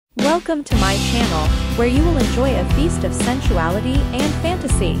Welcome to my channel, where you will enjoy a feast of sensuality and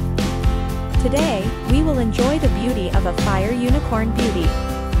fantasy. Today, we will enjoy the beauty of a fire unicorn beauty.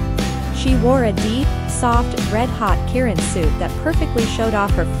 She wore a deep, soft, red-hot Kirin suit that perfectly showed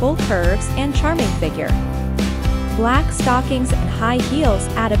off her full curves and charming figure. Black stockings and high heels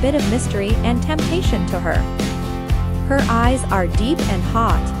add a bit of mystery and temptation to her. Her eyes are deep and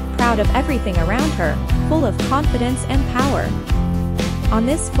hot, proud of everything around her, full of confidence and power. On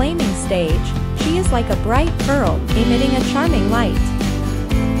this flaming stage, she is like a bright pearl, emitting a charming light.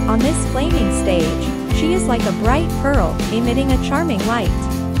 On this flaming stage, she is like a bright pearl, emitting a charming light.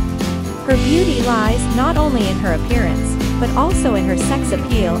 Her beauty lies not only in her appearance, but also in her sex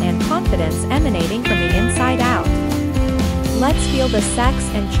appeal and confidence emanating from the inside out. Let's feel the sex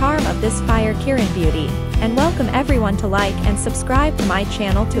and charm of this fire Kirin beauty, and welcome everyone to like and subscribe to my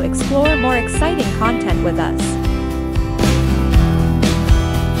channel to explore more exciting content with us.